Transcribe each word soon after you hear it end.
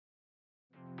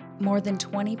More than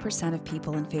 20% of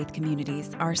people in faith communities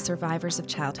are survivors of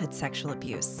childhood sexual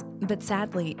abuse. But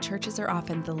sadly, churches are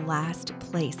often the last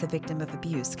place a victim of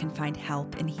abuse can find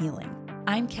help and healing.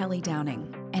 I'm Kelly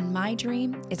Downing, and my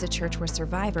dream is a church where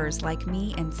survivors like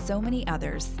me and so many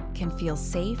others can feel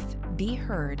safe, be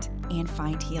heard, and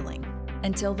find healing.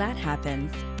 Until that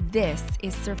happens, this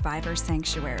is Survivor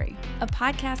Sanctuary, a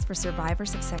podcast for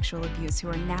survivors of sexual abuse who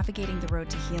are navigating the road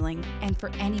to healing, and for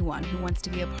anyone who wants to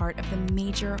be a part of the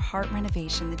major heart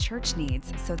renovation the church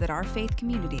needs so that our faith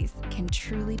communities can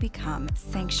truly become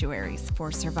sanctuaries for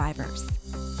survivors.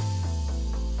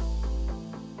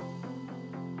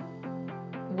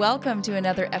 Welcome to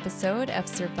another episode of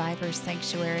Survivor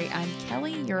Sanctuary. I'm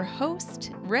Kelly, your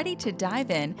host, ready to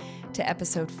dive in to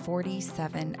episode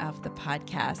 47 of the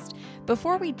podcast.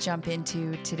 Before we jump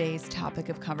into today's topic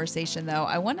of conversation, though,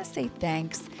 I want to say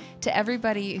thanks to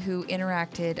everybody who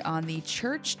interacted on the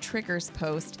Church Triggers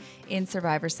post in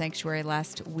Survivor Sanctuary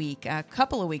last week. A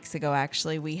couple of weeks ago,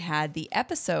 actually, we had the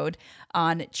episode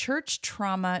on church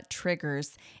trauma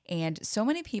triggers, and so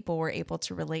many people were able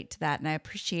to relate to that, and I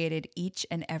appreciated each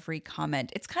and every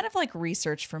comment. It's kind of like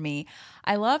research for me.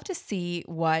 I love to see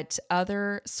what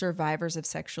other survivors of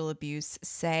sexual abuse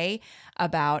say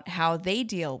about how they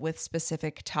deal with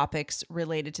specific topics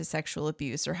related to sexual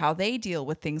abuse, or how they deal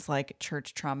with things like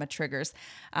church trauma triggers.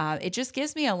 It just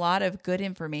gives me a lot of good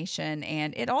information,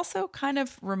 and it also kind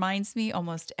of reminds me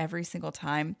almost every single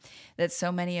time that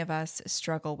so many of us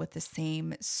struggle with the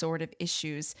same sort of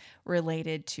issues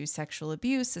related to sexual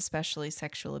abuse, especially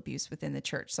sexual abuse within the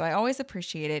church. So I always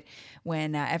appreciate it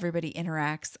when everybody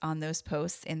interacts on those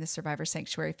posts in the Survivor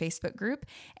Sanctuary Facebook group,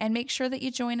 and make sure that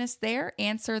you join us there.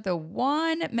 Answer the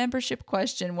one membership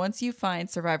question once you find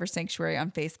Survivor Sanctuary on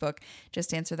Facebook.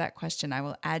 Just answer that question. I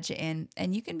will add you in,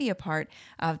 and you can be a part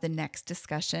of the next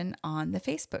discussion on the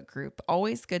Facebook group.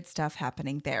 Always good stuff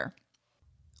happening there.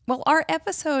 Well, our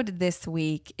episode this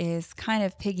week is kind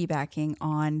of piggybacking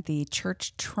on the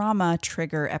church trauma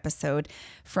trigger episode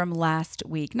from last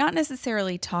week. Not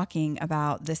necessarily talking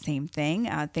about the same thing,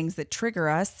 things that trigger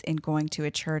us in going to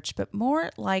a church, but more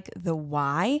like the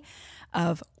why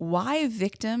of why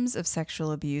victims of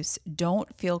sexual abuse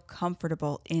don't feel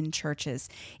comfortable in churches,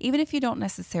 even if you don't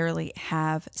necessarily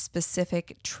have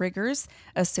specific triggers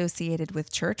associated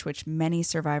with church, which many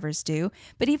survivors do.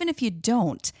 But even if you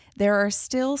don't, there are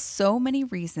still so many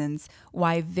reasons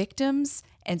why victims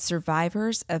and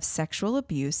survivors of sexual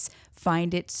abuse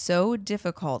find it so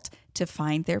difficult to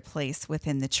find their place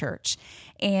within the church.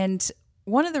 And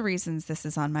one of the reasons this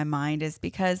is on my mind is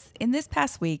because in this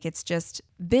past week, it's just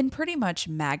been pretty much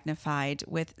magnified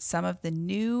with some of the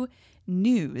new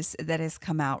news that has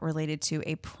come out related to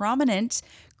a prominent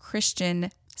Christian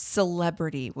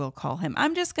celebrity, we'll call him.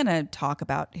 I'm just going to talk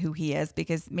about who he is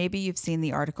because maybe you've seen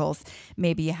the articles,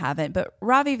 maybe you haven't. But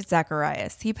Ravi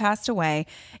Zacharias, he passed away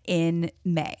in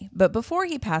May. But before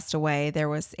he passed away, there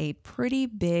was a pretty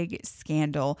big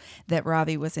scandal that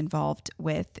Ravi was involved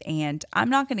with. And I'm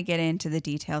not going to get into the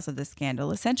details of the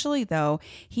scandal. Essentially, though,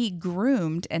 he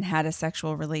groomed and had a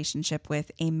sexual relationship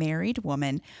with a married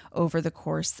woman over the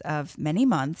course of many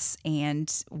months.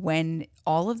 And when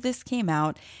all of this came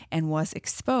out and was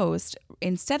exposed,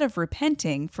 instead of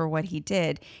repenting for what he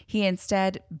did, he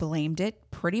instead blamed it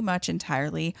pretty much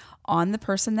entirely on the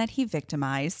person that he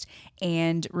victimized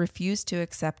and refused to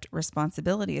accept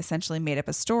responsibility. Essentially made up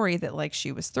a story that like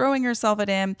she was throwing herself at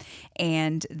him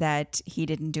and that he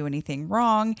didn't do anything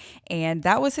wrong. And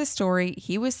that was his story.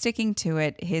 He was sticking to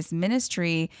it. His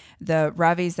ministry, the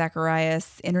Ravi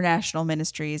Zacharias International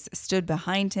Ministries, stood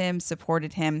behind him,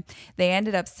 supported him. They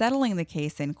ended up settling the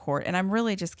case in court. And I'm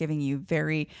really just giving you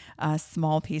very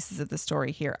small pieces of the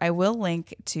story here. I will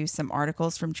link to some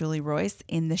articles from Julie Royce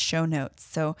in the show notes,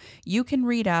 so you can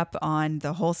read up on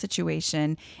the whole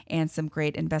situation and some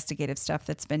great investigative stuff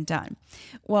that's been done.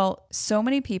 Well, so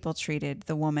many people treated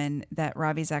the woman that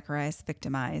Ravi Zacharias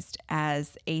victimized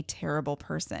as a terrible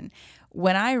person.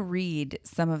 When I read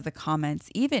some of the comments,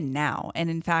 even now, and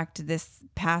in fact, this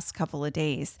past couple of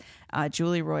days,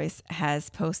 Julie Royce has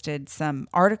posted some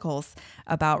articles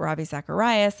about Ravi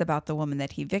Zacharias, about the woman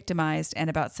that he victimized, and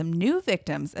about some new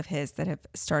victims of his that have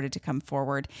started to come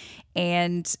forward.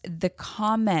 And the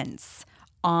comments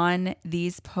on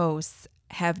these posts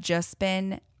have just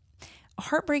been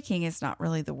heartbreaking is not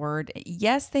really the word.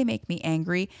 Yes, they make me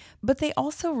angry, but they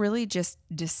also really just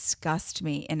disgust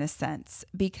me in a sense,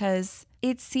 because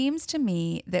it seems to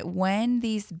me that when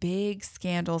these big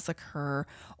scandals occur,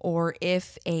 or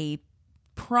if a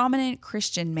prominent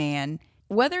Christian man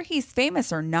whether he's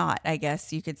famous or not, I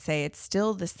guess you could say it's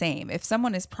still the same. If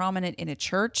someone is prominent in a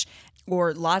church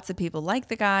or lots of people like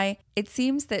the guy, it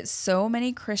seems that so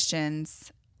many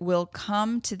Christians will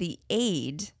come to the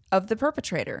aid of the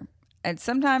perpetrator. And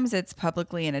sometimes it's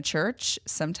publicly in a church,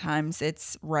 sometimes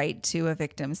it's right to a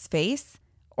victim's face,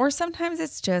 or sometimes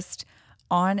it's just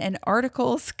on an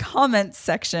article's comments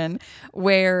section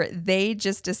where they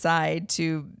just decide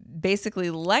to basically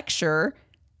lecture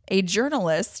a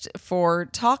journalist for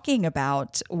talking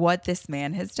about what this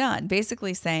man has done.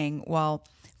 Basically saying, well,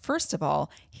 first of all,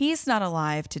 he's not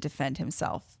alive to defend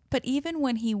himself. But even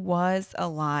when he was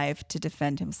alive to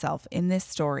defend himself in this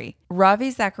story, Ravi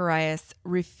Zacharias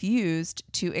refused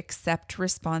to accept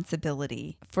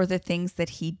responsibility for the things that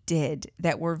he did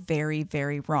that were very,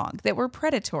 very wrong, that were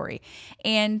predatory.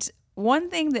 And one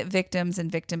thing that victims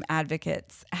and victim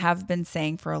advocates have been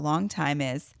saying for a long time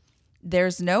is,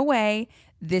 there's no way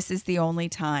this is the only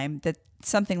time that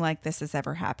something like this has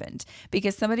ever happened,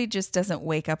 because somebody just doesn't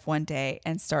wake up one day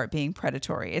and start being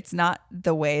predatory. It's not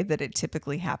the way that it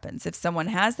typically happens. If someone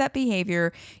has that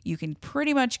behavior, you can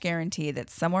pretty much guarantee that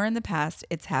somewhere in the past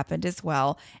it's happened as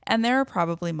well, and there are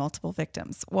probably multiple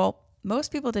victims. Well,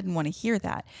 most people didn't want to hear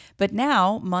that. But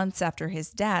now, months after his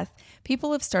death,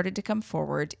 people have started to come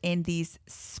forward in these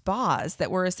spas that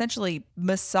were essentially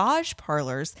massage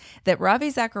parlors that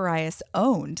Ravi Zacharias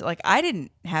owned. Like, I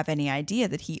didn't have any idea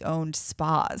that he owned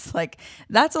spas. Like,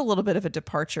 that's a little bit of a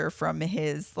departure from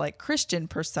his like Christian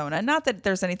persona. Not that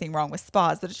there's anything wrong with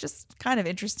spas, but it's just kind of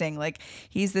interesting. Like,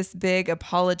 he's this big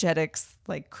apologetics,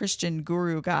 like Christian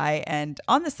guru guy, and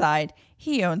on the side,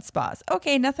 he owns spas.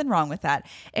 Okay, nothing wrong with that,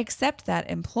 except that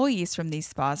employees from these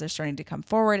spas are starting to come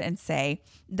forward and say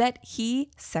that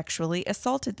he sexually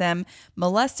assaulted them,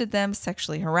 molested them,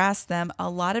 sexually harassed them. A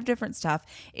lot of different stuff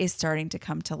is starting to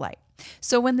come to light.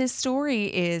 So when this story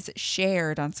is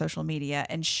shared on social media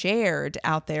and shared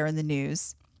out there in the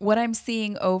news, what I'm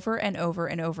seeing over and over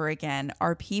and over again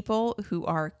are people who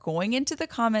are going into the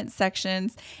comment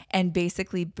sections and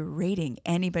basically berating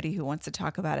anybody who wants to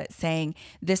talk about it, saying,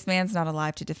 this man's not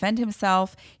alive to defend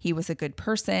himself. He was a good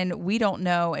person. We don't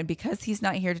know. And because he's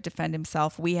not here to defend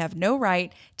himself, we have no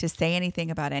right to say anything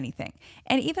about anything.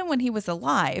 And even when he was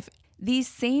alive, these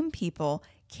same people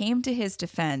came to his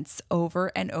defense over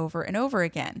and over and over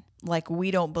again. Like,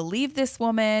 we don't believe this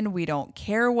woman. We don't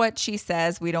care what she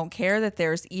says. We don't care that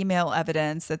there's email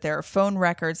evidence, that there are phone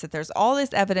records, that there's all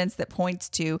this evidence that points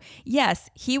to, yes,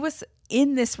 he was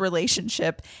in this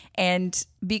relationship. And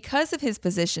because of his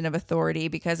position of authority,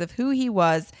 because of who he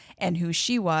was and who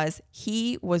she was,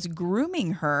 he was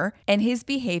grooming her and his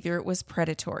behavior was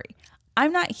predatory.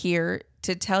 I'm not here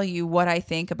to tell you what I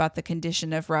think about the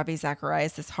condition of Ravi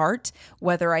Zacharias' heart,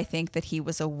 whether I think that he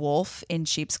was a wolf in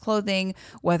sheep's clothing,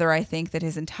 whether I think that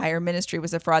his entire ministry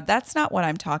was a fraud. That's not what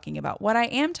I'm talking about. What I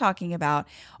am talking about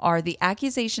are the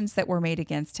accusations that were made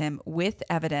against him with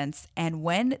evidence. And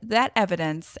when that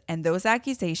evidence and those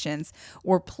accusations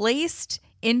were placed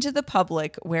into the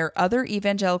public where other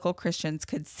evangelical Christians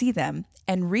could see them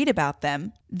and read about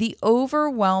them, the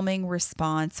overwhelming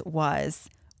response was,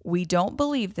 we don't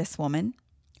believe this woman,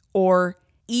 or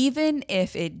even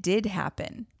if it did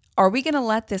happen, are we going to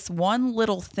let this one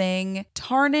little thing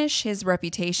tarnish his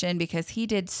reputation because he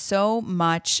did so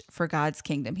much for God's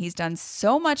kingdom? He's done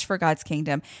so much for God's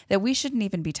kingdom that we shouldn't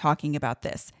even be talking about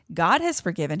this. God has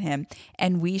forgiven him,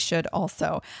 and we should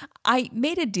also. I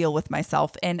made a deal with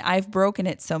myself, and I've broken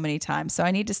it so many times, so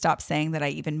I need to stop saying that I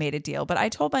even made a deal. But I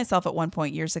told myself at one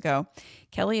point years ago,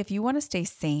 Kelly, if you want to stay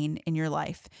sane in your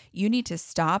life, you need to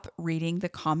stop reading the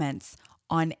comments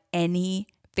on any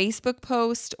Facebook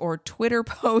post or Twitter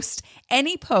post,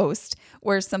 any post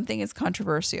where something is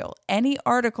controversial, any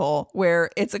article where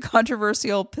it's a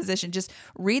controversial position. Just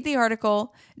read the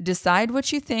article, decide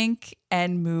what you think,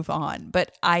 and move on.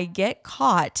 But I get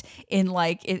caught in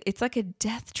it's like a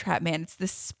death trap, man. It's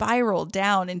this spiral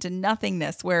down into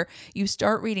nothingness where you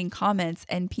start reading comments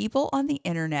and people on the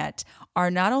internet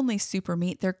are not only super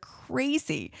meat, they're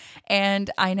crazy. And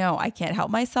I know I can't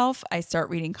help myself. I start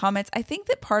reading comments. I think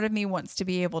that part of me wants to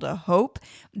be able to hope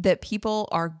that people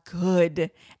are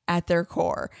good at their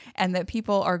core and that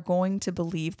people are going to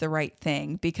believe the right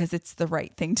thing because it's the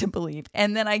right thing to believe.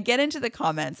 And then I get into the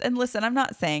comments, and listen, I'm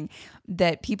not saying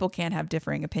that people can't have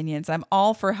differing opinions. I'm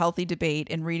all for healthy debate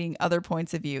and reading other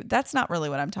points of view. That's not really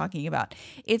what I'm talking about.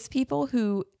 It's people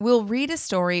who will read a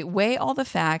story, weigh all the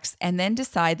facts, and then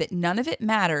decide that none of it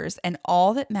matters. And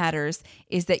all that matters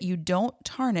is that you don't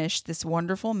tarnish this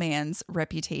wonderful man's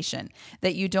reputation,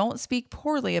 that you don't speak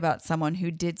poorly about someone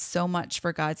who did so much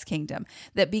for God's kingdom,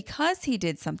 that because he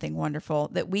did something wonderful,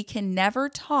 that we can never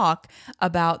talk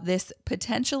about this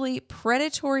potentially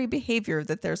predatory behavior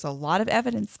that there's a lot of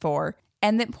evidence for,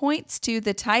 and that points to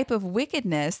the type of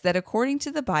wickedness that, according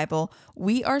to the Bible,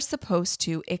 we are supposed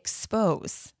to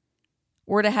expose.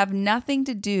 We're to have nothing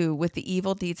to do with the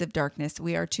evil deeds of darkness.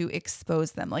 We are to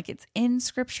expose them, like it's in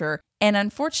Scripture. And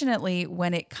unfortunately,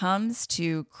 when it comes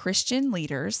to Christian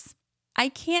leaders, I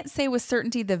can't say with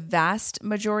certainty the vast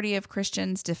majority of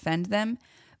Christians defend them,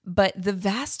 but the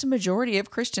vast majority of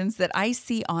Christians that I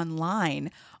see online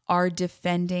are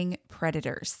defending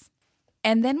predators.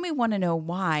 And then we want to know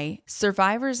why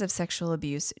survivors of sexual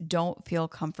abuse don't feel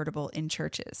comfortable in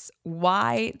churches,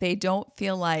 why they don't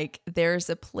feel like there's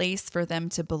a place for them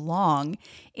to belong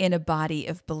in a body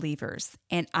of believers.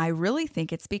 And I really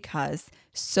think it's because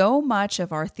so much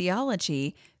of our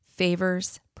theology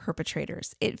favors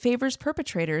perpetrators. It favors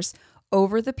perpetrators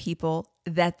over the people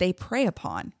that they prey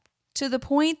upon, to the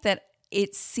point that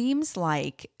it seems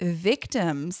like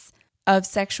victims of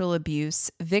sexual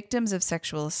abuse, victims of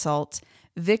sexual assault,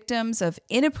 victims of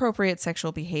inappropriate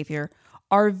sexual behavior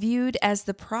are viewed as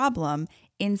the problem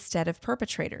instead of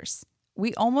perpetrators.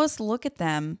 We almost look at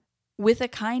them with a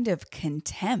kind of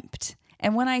contempt.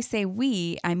 And when I say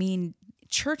we, I mean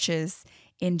churches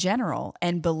in general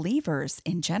and believers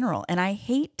in general. And I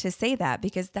hate to say that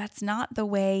because that's not the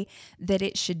way that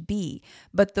it should be.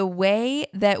 But the way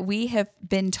that we have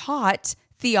been taught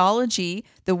theology,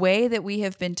 the way that we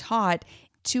have been taught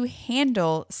to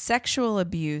handle sexual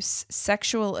abuse,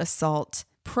 sexual assault,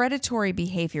 predatory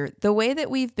behavior, the way that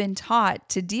we've been taught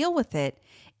to deal with it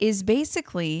is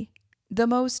basically the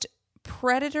most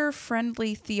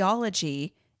predator-friendly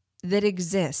theology that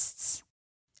exists.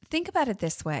 Think about it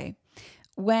this way.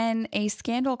 When a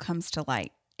scandal comes to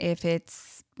light, if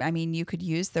it's, you could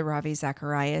use the Ravi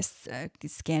Zacharias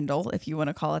scandal, if you want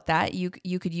to call it that. You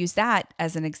could use that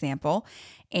as an example.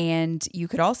 And you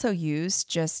could also use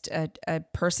just a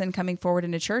person coming forward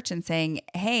in a church and saying,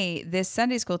 hey, this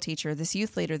Sunday school teacher, this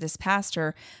youth leader, this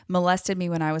pastor molested me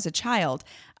when I was a child.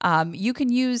 You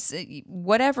can use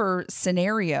whatever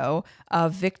scenario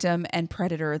of victim and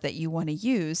predator that you want to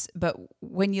use. But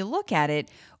when you look at it,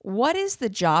 what is the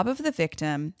job of the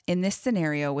victim in this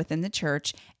scenario within the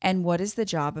church, and what is the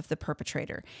job of the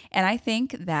perpetrator? And I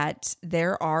think that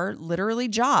there are literally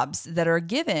jobs that are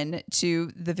given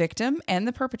to the victim and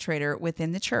the perpetrator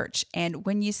within the church. And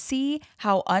when you see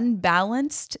how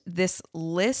unbalanced this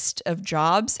list of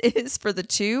jobs is for the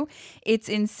two, it's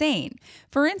insane.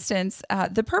 For instance,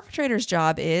 the perpetrator's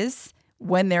job is,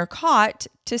 when they're caught,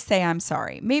 to say, I'm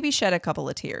sorry, maybe shed a couple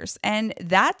of tears. And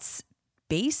that's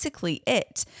basically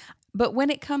it. But when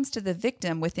it comes to the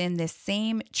victim within this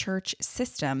same church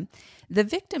system, the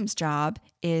victim's job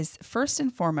is first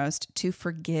and foremost to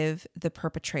forgive the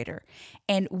perpetrator.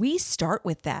 And we start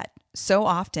with that so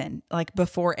often, like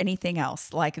before anything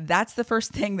else. Like that's the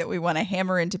first thing that we want to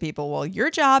hammer into people. Well, your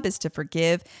job is to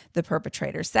forgive the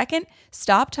perpetrator. Second,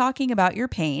 stop talking about your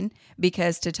pain,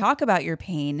 because to talk about your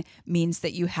pain means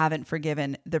that you haven't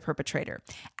forgiven the perpetrator.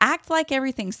 Act like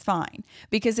everything's fine,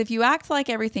 because if you act like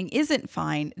everything isn't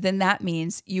fine, then that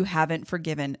means you haven't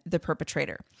forgiven the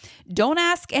perpetrator. Don't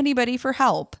ask anybody for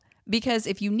help, because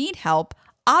if you need help,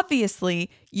 obviously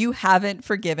you haven't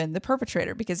forgiven the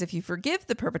perpetrator, because if you forgive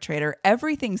the perpetrator,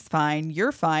 everything's fine,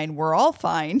 you're fine, we're all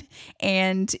fine,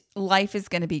 and life is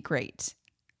going to be great.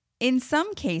 In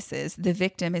some cases, the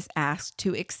victim is asked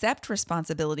to accept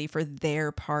responsibility for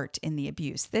their part in the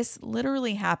abuse. This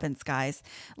literally happens, guys.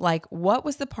 Like, what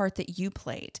was the part that you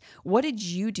played? What did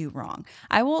you do wrong?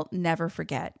 I will never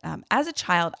forget. As a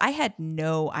child, I had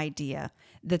no idea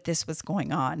that this was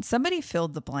going on. Somebody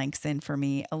filled the blanks in for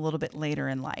me a little bit later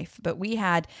in life, but we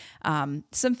had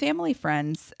some family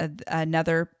friends,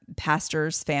 another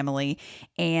pastor's family,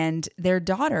 and their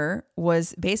daughter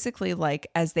was basically, like,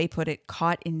 as they put it,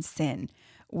 caught in sin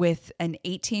with an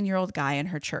 18-year-old guy in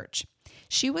her church.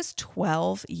 She was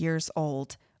 12 years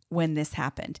old when this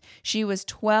happened. She was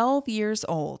 12 years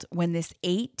old when this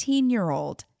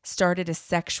 18-year-old started a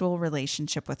sexual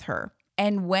relationship with her.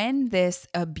 And when this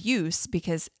abuse,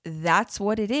 because that's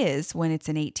what it is when it's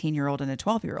an 18-year-old and a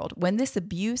 12-year-old, when this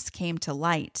abuse came to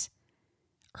light,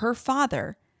 her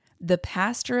father, the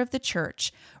pastor of the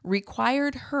church,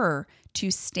 required her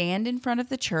to stand in front of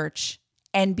the church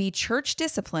and be church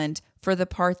disciplined for the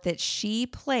part that she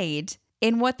played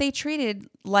in what they treated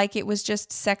like it was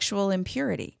just sexual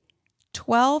impurity.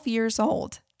 12 years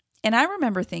old. And I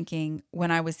remember thinking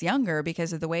when I was younger,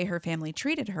 because of the way her family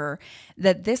treated her,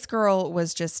 that this girl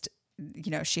was just,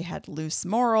 she had loose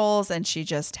morals and she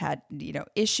just had,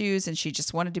 issues, and she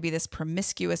just wanted to be this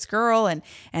promiscuous girl,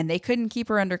 and they couldn't keep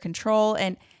her under control.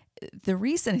 And the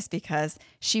reason is because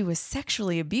she was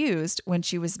sexually abused when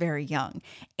she was very young.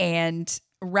 And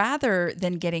rather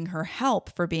than getting her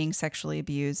help for being sexually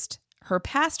abused, her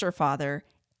pastor father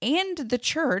and the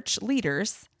church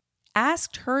leaders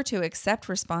asked her to accept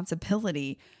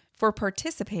responsibility for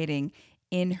participating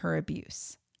in her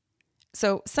abuse.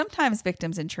 So sometimes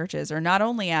victims in churches are not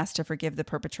only asked to forgive the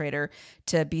perpetrator,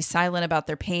 to be silent about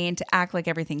their pain, to act like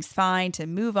everything's fine, to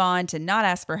move on, to not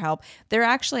ask for help. They're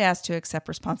actually asked to accept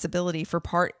responsibility for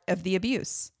part of the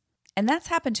abuse. And that's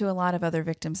happened to a lot of other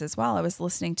victims as well. I was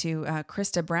listening to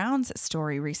Krista Brown's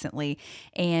story recently,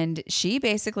 and she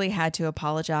basically had to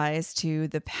apologize to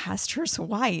the pastor's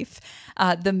wife,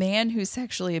 the man who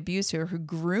sexually abused her, who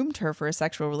groomed her for a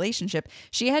sexual relationship.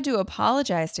 She had to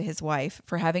apologize to his wife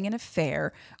for having an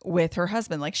affair with her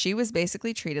husband. Like, she was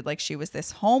basically treated like she was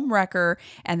this home wrecker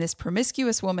and this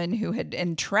promiscuous woman who had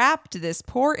entrapped this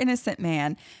poor innocent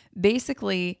man,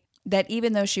 basically, that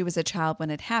even though she was a child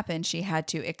when it happened, she had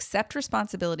to accept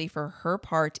responsibility for her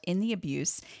part in the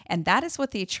abuse. And that is what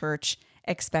the church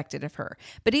expected of her.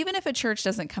 But even if a church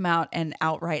doesn't come out and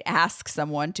outright ask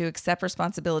someone to accept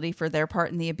responsibility for their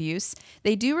part in the abuse,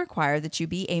 they do require that you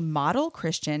be a model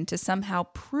Christian to somehow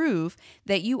prove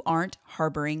that you aren't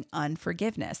harboring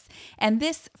unforgiveness. And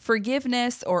this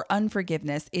forgiveness or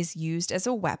unforgiveness is used as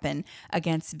a weapon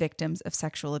against victims of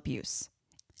sexual abuse.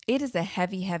 It is a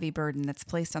heavy, heavy burden that's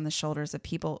placed on the shoulders of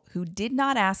people who did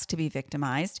not ask to be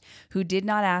victimized, who did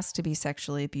not ask to be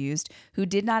sexually abused, who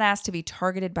did not ask to be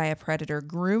targeted by a predator,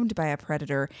 groomed by a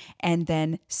predator, and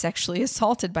then sexually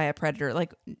assaulted by a predator.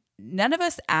 Like, none of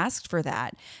us asked for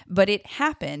that, but it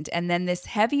happened. And then this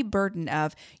heavy burden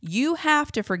of, you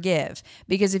have to forgive,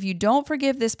 because if you don't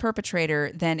forgive this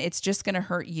perpetrator, then it's just going to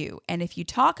hurt you. And if you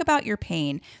talk about your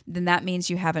pain, then that means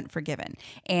you haven't forgiven.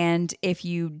 And if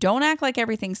you don't act like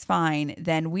everything's fine,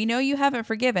 then we know you haven't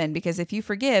forgiven, because if you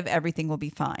forgive, everything will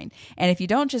be fine. And if you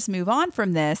don't just move on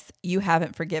from this, you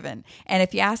haven't forgiven. And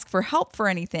if you ask for help for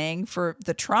anything, for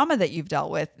the trauma that you've dealt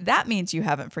with, that means you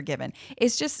haven't forgiven.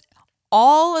 It's just,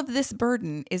 all of this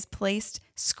burden is placed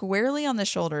squarely on the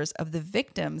shoulders of the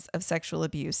victims of sexual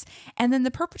abuse. And then the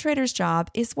perpetrator's job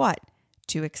is what?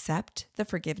 To accept the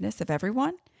forgiveness of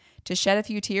everyone? To shed a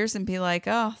few tears and be like,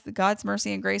 oh, God's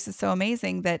mercy and grace is so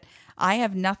amazing that I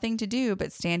have nothing to do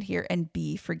but stand here and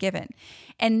be forgiven.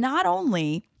 And not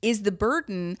only is the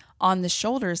burden on the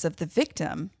shoulders of the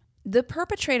victim, the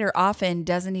perpetrator often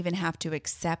doesn't even have to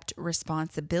accept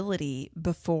responsibility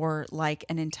before like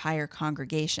an entire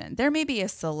congregation. There may be a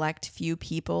select few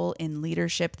people in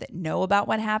leadership that know about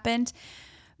what happened,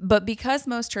 but because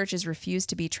most churches refuse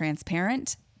to be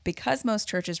transparent, because most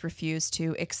churches refuse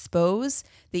to expose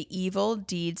the evil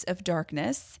deeds of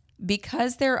darkness,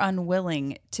 because they're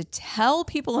unwilling to tell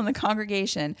people in the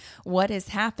congregation what has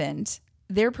happened,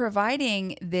 they're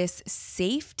providing this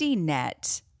safety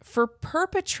net for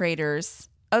perpetrators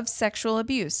of sexual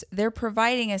abuse. They're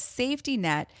providing a safety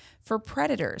net for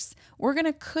predators. We're going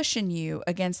to cushion you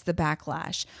against the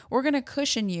backlash. We're going to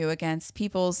cushion you against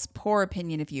people's poor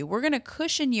opinion of you. We're going to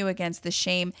cushion you against the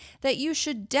shame that you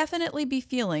should definitely be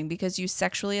feeling because you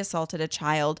sexually assaulted a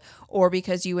child or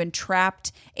because you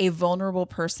entrapped a vulnerable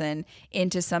person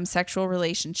into some sexual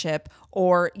relationship,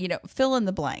 or, fill in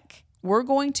the blank. We're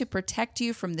going to protect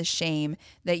you from the shame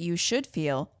that you should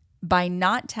feel by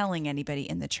not telling anybody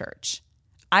in the church.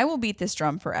 I will beat this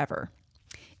drum forever.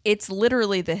 It's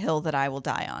literally the hill that I will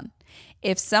die on.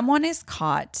 If someone is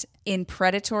caught in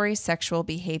predatory sexual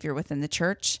behavior within the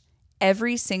church,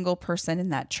 every single person in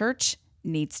that church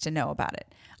needs to know about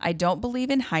it. I don't believe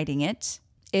in hiding it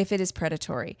if it is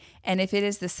predatory. And if it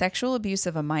is the sexual abuse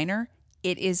of a minor,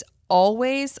 it is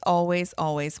always, always,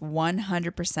 always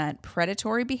 100%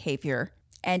 predatory behavior.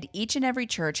 And each and every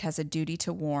church has a duty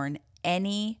to warn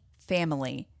any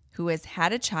family who has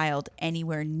had a child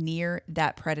anywhere near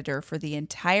that predator for the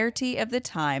entirety of the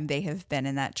time they have been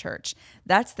in that church.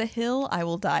 That's the hill I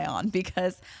will die on,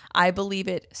 because I believe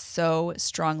it so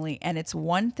strongly. And it's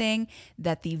one thing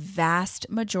that the vast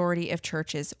majority of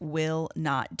churches will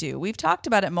not do. We've talked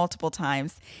about it multiple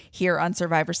times here on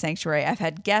Survivor Sanctuary. I've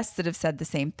had guests that have said the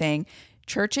same thing.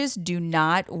 Churches do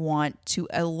not want to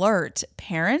alert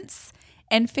parents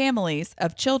and families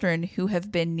of children who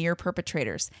have been near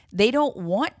perpetrators. They don't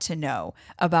want to know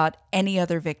about any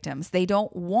other victims. They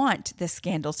don't want the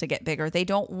scandal to get bigger. They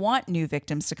don't want new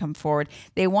victims to come forward.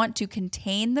 They want to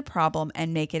contain the problem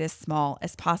and make it as small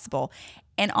as possible.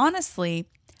 And honestly,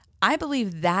 I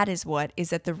believe that is what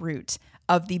is at the root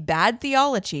of the bad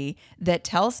theology that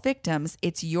tells victims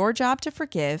it's your job to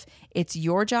forgive, it's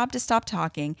your job to stop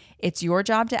talking, it's your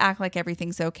job to act like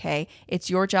everything's okay, it's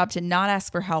your job to not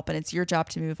ask for help, and it's your job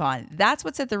to move on. That's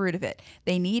what's at the root of it.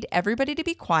 They need everybody to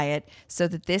be quiet so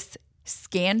that this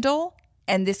scandal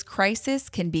and this crisis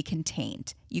can be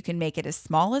contained. You can make it as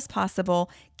small as possible,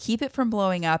 keep it from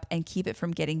blowing up, and keep it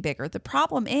from getting bigger. The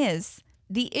problem is,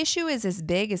 the issue is as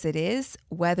big as it is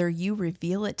whether you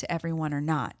reveal it to everyone or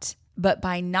not. But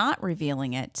by not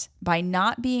revealing it, by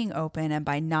not being open, and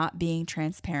by not being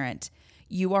transparent,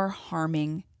 you are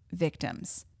harming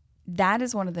victims. That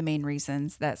is one of the main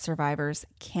reasons that survivors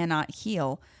cannot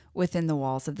heal within the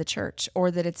walls of the church,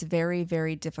 or that it's very,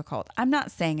 very difficult. I'm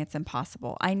not saying it's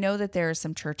impossible. I know that there are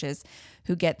some churches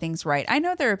who get things right. I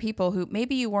know there are people who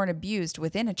maybe you weren't abused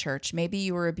within a church. Maybe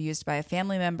you were abused by a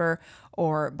family member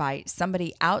or by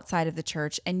somebody outside of the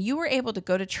church, and you were able to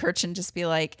go to church and just be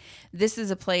like, this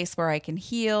is a place where I can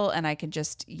heal and I can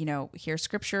just, hear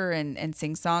scripture and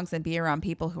sing songs and be around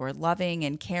people who are loving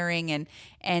and caring,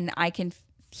 and I can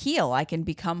heal. I can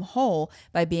become whole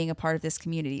by being a part of this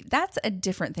community. That's a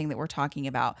different thing that we're talking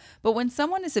about. But when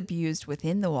someone is abused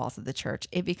within the walls of the church,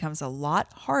 it becomes a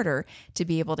lot harder to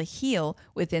be able to heal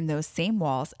within those same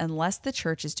walls unless the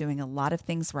church is doing a lot of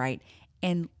things right.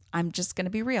 And I'm just going to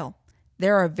be real.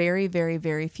 There are very, very,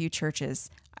 very few churches,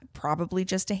 probably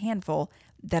just a handful,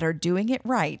 that are doing it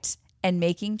right and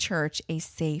making church a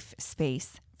safe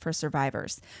space for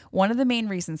survivors. One of the main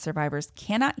reasons survivors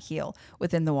cannot heal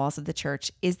within the walls of the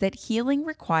church is that healing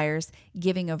requires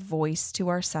giving a voice to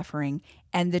our suffering,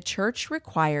 and the church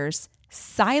requires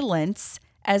silence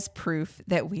as proof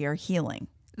that we are healing.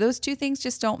 Those two things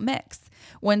just don't mix.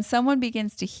 When someone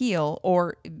begins to heal,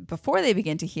 or before they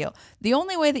begin to heal, the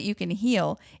only way that you can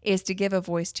heal is to give a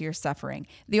voice to your suffering.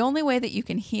 The only way that you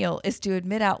can heal is to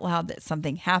admit out loud that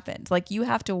something happened. Like, you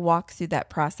have to walk through that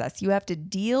process. You have to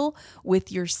deal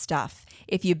with your stuff.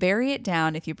 If you bury it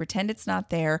down, if you pretend it's not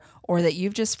there, or that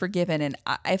you've just forgiven, and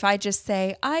if I just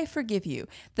say, I forgive you,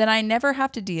 then I never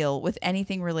have to deal with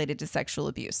anything related to sexual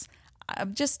abuse.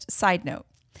 Just side note.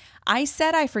 I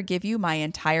said I forgive you my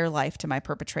entire life to my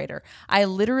perpetrator. I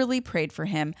literally prayed for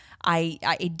him. I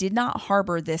did not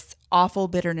harbor this awful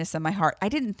bitterness in my heart. I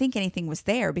didn't think anything was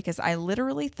there because I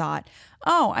literally thought,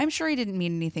 oh, I'm sure he didn't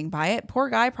mean anything by it. Poor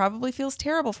guy probably feels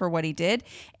terrible for what he did.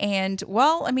 And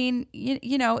well, I mean,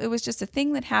 it was just a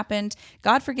thing that happened.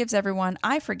 God forgives everyone.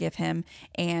 I forgive him.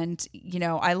 And,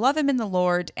 I love him in the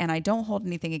Lord, and I don't hold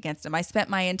anything against him. I spent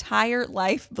my entire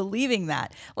life believing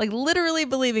that, like literally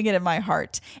believing it in my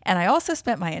heart. And I also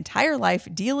spent my entire life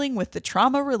dealing with the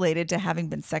trauma related to having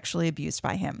been sexually abused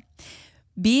by him.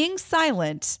 Being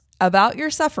silent about your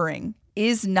suffering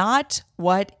is not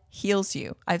what heals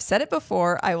you. I've said it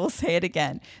before. I will say it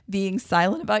again. Being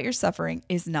silent about your suffering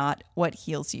is not what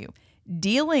heals you.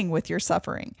 Dealing with your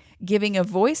suffering, giving a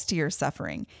voice to your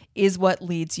suffering, is what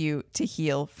leads you to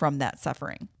heal from that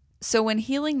suffering. So when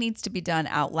healing needs to be done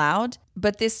out loud,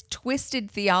 but this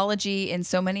twisted theology in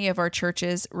so many of our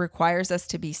churches requires us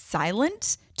to be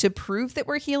silent to prove that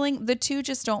we're healing, the two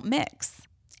just don't mix.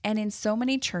 And in so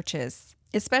many churches,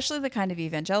 especially the kind of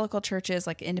evangelical churches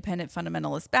like Independent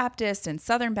Fundamentalist Baptist and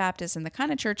Southern Baptist, and the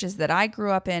kind of churches that I grew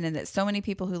up in and that so many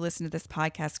people who listen to this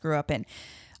podcast grew up in,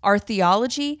 our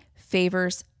theology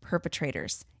favors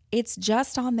perpetrators. It's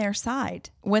just on their side.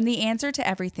 When the answer to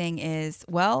everything is,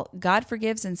 well, God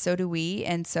forgives and so do we,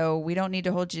 and so we don't need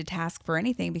to hold you to task for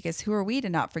anything because who are we to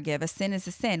not forgive? A sin is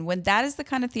a sin. When that is the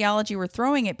kind of theology we're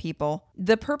throwing at people,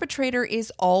 the perpetrator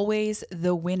is always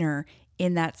the winner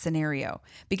in that scenario.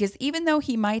 Because even though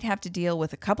he might have to deal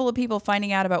with a couple of people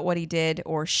finding out about what he did,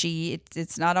 or she,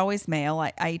 it's not always male.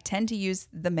 I tend to use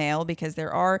the male because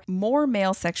there are more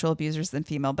male sexual abusers than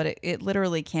female, but it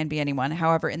literally can be anyone.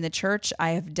 However, in the church,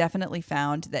 I have definitely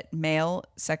found that male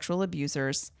sexual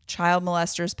abusers, child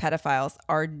molesters, pedophiles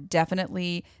are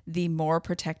definitely the more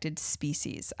protected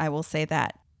species. I will say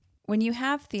that. When you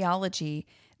have theology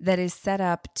that is set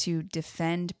up to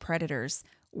defend predators,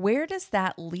 where does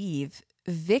that leave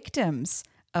victims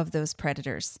of those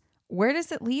predators? Where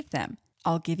does it leave them?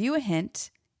 I'll give you a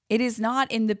hint. It is not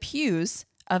in the pews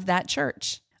of that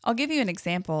church. I'll give you an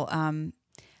example.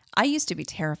 I used to be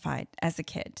terrified as a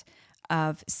kid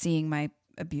of seeing my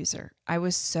abuser. I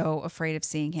was so afraid of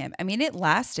seeing him. I mean, it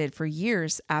lasted for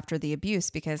years after the abuse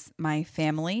because my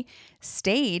family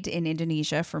stayed in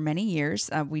Indonesia for many years.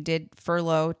 We did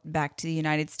furlough back to the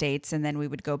United States, and then we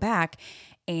would go back.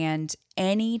 And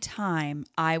anytime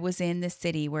I was in the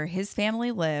city where his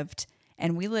family lived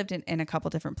and we lived in a couple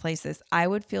different places, I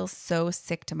would feel so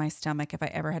sick to my stomach if I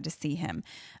ever had to see him.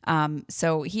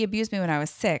 So he abused me when I was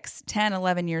 6, 10,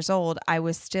 11 years old. I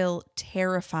was still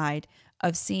terrified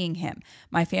of seeing him.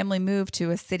 My family moved to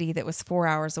a city that was 4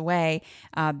 hours away,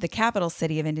 the capital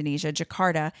city of Indonesia,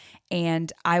 Jakarta,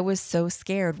 and I was so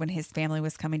scared when his family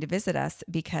was coming to visit us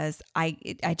because I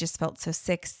just felt so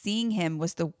sick. Seeing him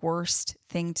was the worst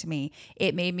thing to me.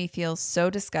 It made me feel so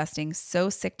disgusting, so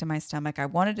sick to my stomach. I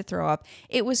wanted to throw up.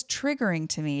 It was triggering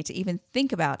to me to even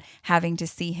think about having to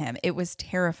see him. It was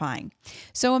terrifying.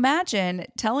 So imagine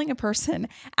telling a person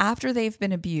after they've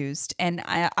been abused, and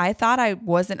I thought I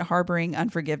wasn't harboring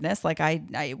unforgiveness. Like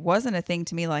it wasn't a thing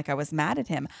to me like I was mad at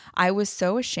him. I was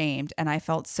so ashamed and I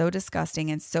felt so disgusting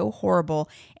and so horrible.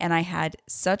 And I had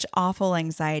such awful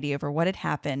anxiety over what had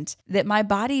happened that my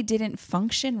body didn't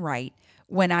function right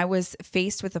when I was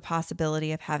faced with the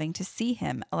possibility of having to see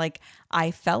him. Like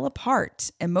I fell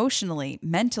apart emotionally,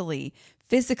 mentally,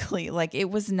 physically. Like it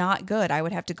was not good. I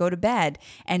would have to go to bed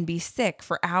and be sick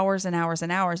for hours and hours and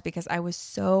hours because I was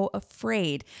so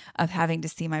afraid of having to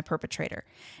see my perpetrator.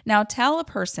 Now tell a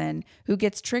person who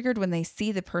gets triggered when they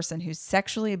see the person who's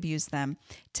sexually abused them,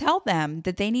 tell them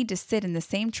that they need to sit in the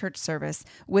same church service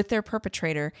with their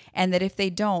perpetrator, and that if they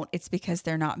don't, it's because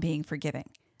they're not being forgiving.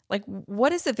 Like,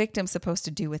 what is a victim supposed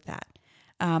to do with that?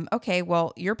 Okay,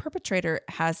 well, your perpetrator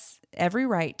has every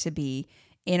right to be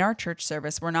in our church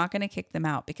service. We're not going to kick them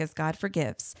out because God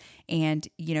forgives. And,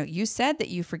 you said that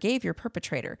you forgave your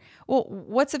perpetrator. Well,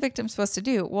 what's a victim supposed to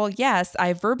do? Well, yes,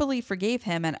 I verbally forgave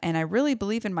him, and I really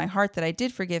believe in my heart that I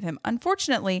did forgive him.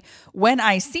 Unfortunately, when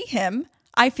I see him,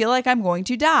 I feel like I'm going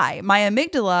to die. My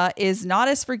amygdala is not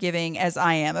as forgiving as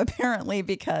I am, apparently,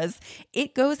 because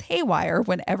it goes haywire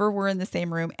whenever we're in the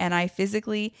same room, and I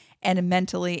physically and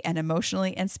mentally and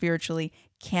emotionally and spiritually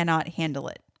cannot handle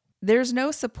it. There's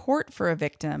no support for a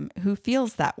victim who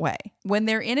feels that way when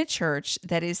they're in a church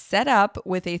that is set up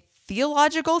with a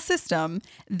theological system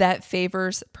that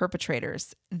favors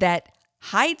perpetrators, that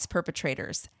hides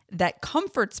perpetrators, that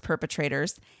comforts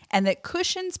perpetrators, and that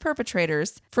cushions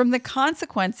perpetrators from the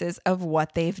consequences of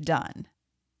what they've done.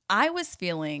 I was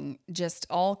feeling just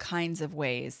all kinds of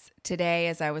ways today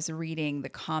as I was reading the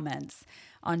comments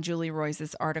on Julie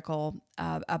Royce's article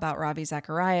about Ravi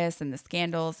Zacharias and the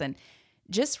scandals, and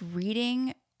just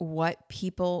reading what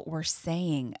people were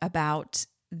saying about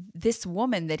this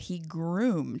woman that he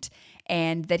groomed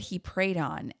and that he preyed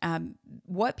on,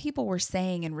 what people were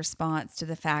saying in response to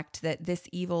the fact that this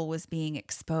evil was being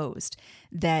exposed,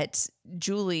 that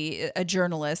Julie, a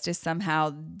journalist, is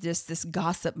somehow just this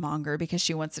gossip monger because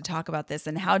she wants to talk about this,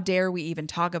 and how dare we even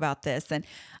talk about this? And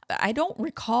I don't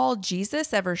recall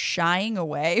Jesus ever shying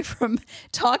away from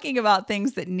talking about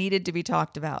things that needed to be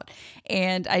talked about.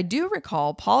 And I do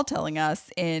recall Paul telling us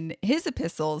in his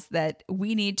epistles that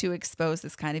we need to expose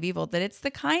this kind of evil, that it's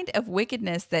the kind of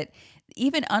wickedness that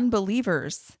even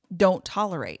unbelievers don't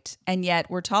tolerate. And yet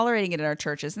we're tolerating it in our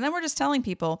churches. And then we're just telling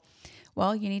people,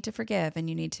 well, you need to forgive and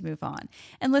you need to move on.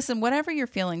 And listen, whatever your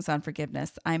feelings on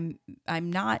forgiveness, I'm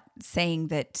not saying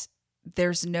that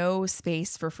there's no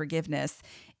space for forgiveness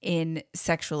in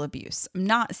sexual abuse. I'm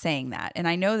not saying that. And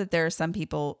I know that there are some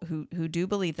people who do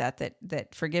believe that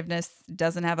forgiveness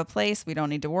doesn't have a place. We don't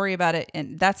need to worry about it.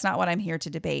 And that's not what I'm here to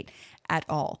debate at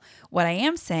all. What I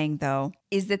am saying, though,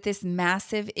 is that this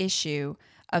massive issue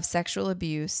of sexual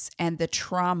abuse and the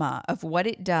trauma of what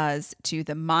it does to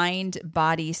the mind,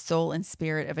 body, soul, and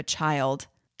spirit of a child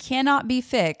cannot be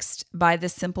fixed by the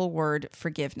simple word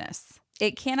forgiveness.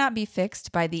 It cannot be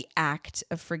fixed by the act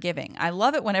of forgiving. I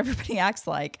love it when everybody acts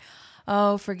like,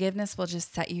 oh, forgiveness will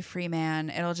just set you free,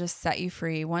 man. It'll just set you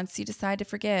free. Once you decide to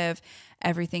forgive,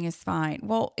 everything is fine.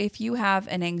 Well, if you have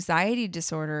an anxiety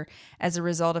disorder as a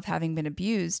result of having been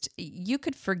abused, you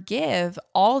could forgive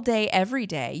all day, every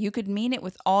day. You could mean it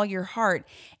with all your heart,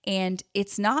 and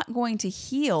it's not going to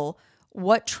heal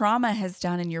what trauma has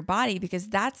done in your body, because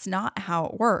that's not how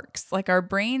it works. Like, our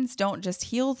brains don't just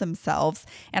heal themselves,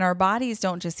 and our bodies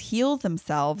don't just heal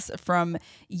themselves from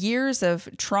years of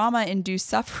trauma-induced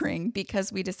suffering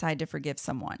because we decide to forgive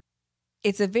someone.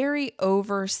 It's a very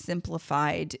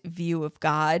oversimplified view of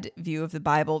God, view of the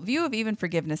Bible, view of even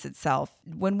forgiveness itself,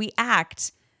 when we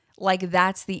act like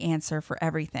that's the answer for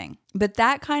everything. But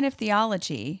that kind of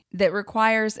theology that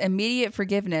requires immediate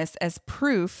forgiveness as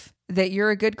proof that you're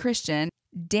a good Christian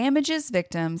damages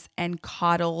victims and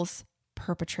coddles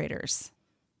perpetrators.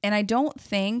 And I don't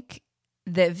think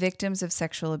that victims of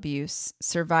sexual abuse,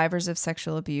 survivors of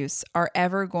sexual abuse, are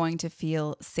ever going to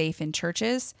feel safe in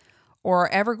churches, or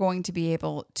are ever going to be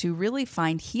able to really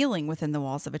find healing within the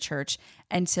walls of a church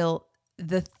until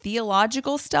the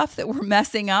theological stuff that we're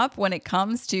messing up when it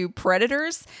comes to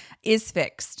predators is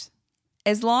fixed.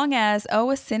 As long as,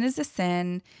 a sin is a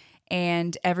sin,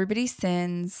 and everybody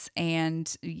sins,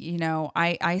 and,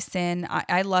 I sin,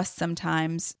 I lust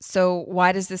sometimes. So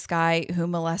why does this guy who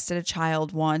molested a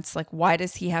child once, why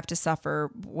does he have to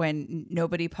suffer when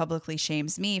nobody publicly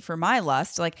shames me for my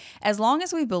lust? As long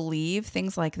as we believe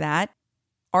things like that,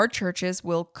 our churches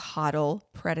will coddle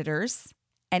predators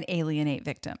and alienate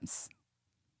victims.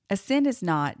 A sin is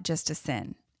not just a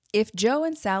sin. If Joe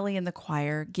and Sally in the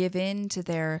choir give in to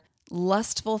their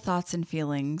lustful thoughts and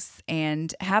feelings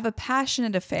and have a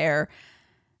passionate affair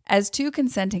as two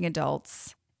consenting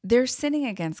adults, they're sinning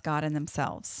against God and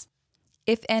themselves.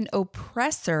 If an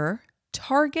oppressor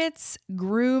targets,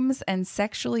 grooms, and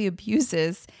sexually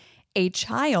abuses a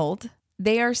child,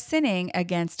 they are sinning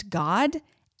against God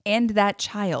and that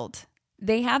child.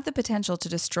 They have the potential to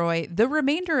destroy the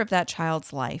remainder of that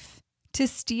child's life, to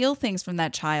steal things from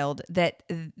that child that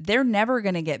they're never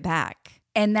going to get back.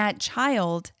 And that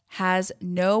child has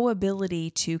no ability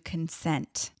to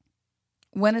consent.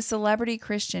 When a celebrity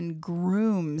Christian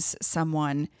grooms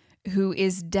someone who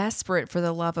is desperate for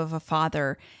the love of a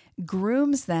father,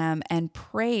 grooms them and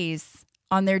preys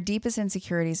on their deepest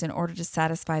insecurities in order to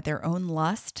satisfy their own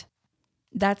lust,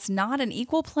 that's not an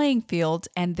equal playing field,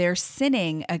 and they're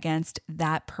sinning against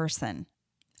that person.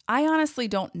 I honestly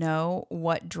don't know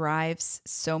what drives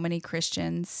so many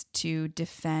Christians to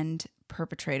defend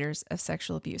perpetrators of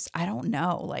sexual abuse. I don't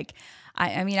know.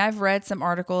 I've read some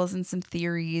articles and some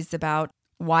theories about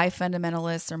why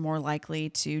fundamentalists are more likely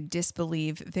to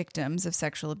disbelieve victims of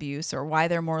sexual abuse, or why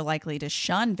they're more likely to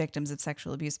shun victims of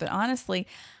sexual abuse. But honestly,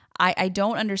 I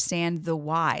don't understand the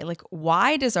why.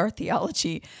 Why does our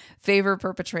theology favor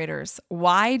perpetrators?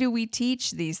 Why do we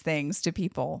teach these things to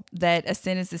people, that a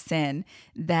sin is a sin,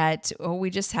 that we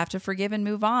just have to forgive and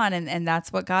move on, and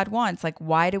that's what God wants?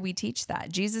 Why do we teach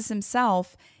that? Jesus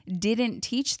himself didn't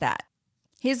teach that.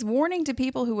 His warning to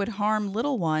people who would harm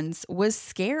little ones was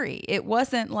scary. It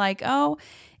wasn't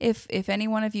if any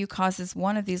one of you causes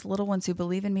one of these little ones who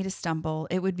believe in me to stumble,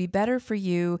 it would be better for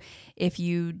you if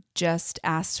you just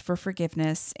asked for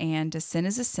forgiveness, and a sin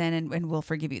is a sin, and we'll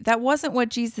forgive you. That wasn't what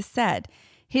Jesus said.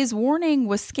 His warning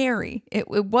was scary. It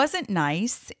wasn't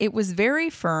nice. It was very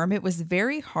firm. It was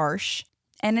very harsh.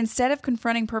 And instead of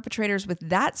confronting perpetrators with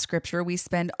that scripture, we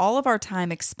spend all of our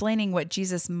time explaining what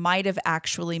Jesus might have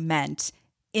actually meant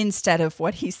instead of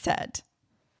what he said.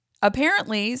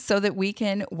 Apparently, so that we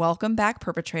can welcome back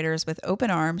perpetrators with open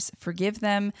arms, forgive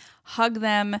them, hug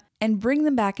them, and bring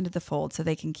them back into the fold so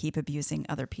they can keep abusing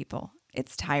other people.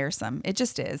 It's tiresome. It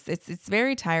just is. It's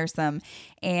very tiresome.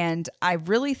 And I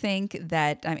really think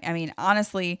that,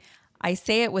 honestly, I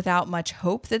say it without much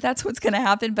hope that that's what's going to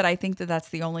happen, but I think that that's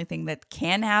the only thing that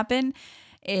can happen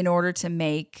in order to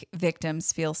make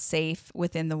victims feel safe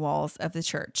within the walls of the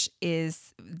church.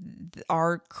 Is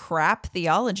our crap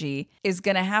theology is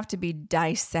going to have to be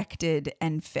dissected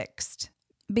and fixed.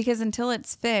 Because until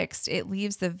it's fixed, it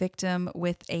leaves the victim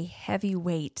with a heavy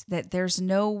weight that there's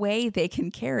no way they can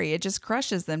carry. It just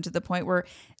crushes them to the point where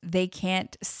they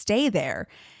can't stay there.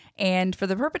 And for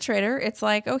the perpetrator, it's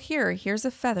here's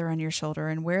a feather on your shoulder,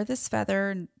 and wear this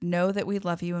feather, know that we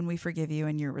love you and we forgive you,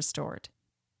 and you're restored.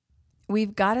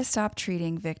 We've got to stop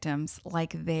treating victims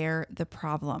like they're the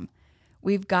problem.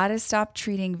 We've got to stop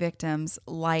treating victims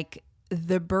like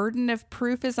the burden of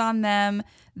proof is on them,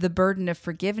 the burden of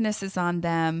forgiveness is on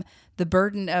them, the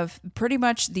burden of pretty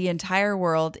much the entire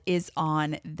world is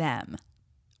on them.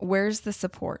 Where's the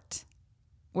support?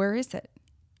 Where is it?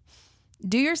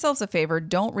 Do yourselves a favor.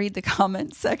 Don't read the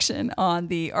comments section on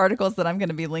the articles that I'm going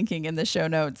to be linking in the show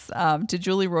notes to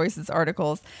Julie Royce's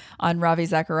articles on Ravi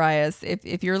Zacharias.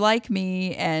 If you're like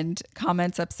me and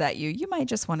comments upset you, you might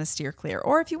just want to steer clear.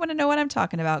 Or if you want to know what I'm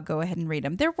talking about, go ahead and read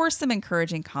them. There were some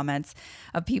encouraging comments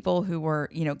of people who were,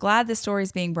 glad the story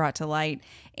is being brought to light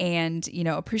and,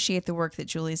 appreciate the work that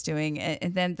Julie's doing.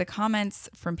 And then the comments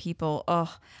from people,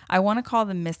 I want to call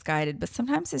them misguided, but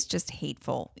sometimes it's just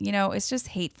hateful. It's just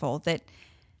hateful that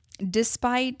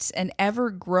despite an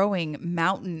ever-growing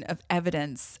mountain of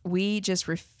evidence, we just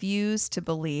refuse to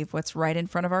believe what's right in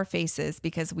front of our faces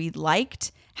because we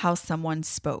liked how someone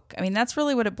spoke. That's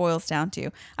really what it boils down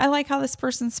to. I like how this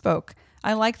person spoke.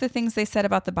 I like the things they said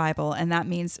about the Bible, and that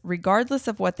means regardless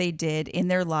of what they did in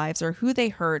their lives or who they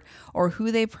hurt or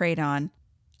who they preyed on,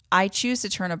 I choose to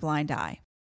turn a blind eye.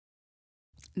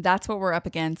 That's what we're up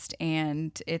against,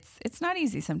 and it's not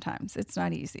easy sometimes. It's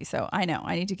not easy. So I know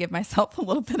I need to give myself a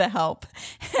little bit of help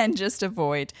and just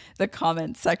avoid the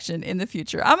comment section in the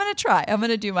future. I'm going to try. I'm going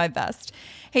to do my best.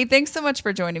 Hey, thanks so much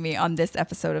for joining me on this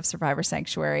episode of Survivor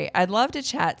Sanctuary. I'd love to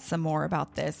chat some more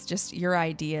about this, just your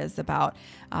ideas about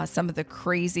some of the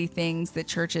crazy things that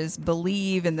churches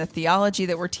believe and the theology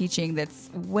that we're teaching that's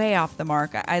way off the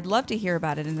mark. I'd love to hear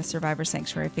about it in the Survivor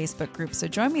Sanctuary Facebook group, so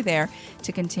join me there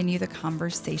to continue the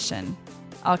conversation.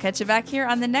 I'll catch you back here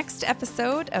on the next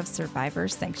episode of Survivor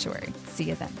Sanctuary. See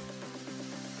you then.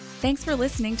 Thanks for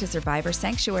listening to Survivor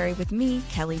Sanctuary with me,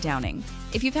 Kelly Downing.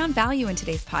 If you found value in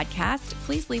today's podcast,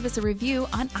 please leave us a review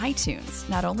on iTunes.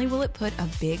 Not only will it put a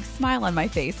big smile on my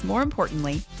face, more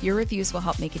importantly, your reviews will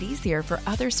help make it easier for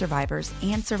other survivors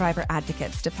and survivor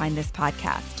advocates to find this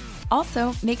podcast.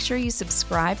 Also, make sure you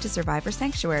subscribe to Survivor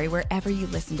Sanctuary wherever you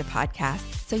listen to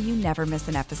podcasts so you never miss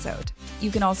an episode. You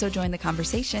can also join the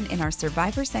conversation in our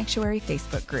Survivor Sanctuary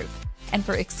Facebook group. And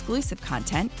for exclusive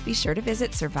content, be sure to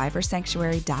visit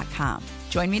survivorsanctuary.com.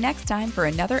 Join me next time for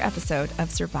another episode of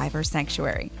Survivor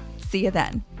Sanctuary. See you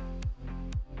then.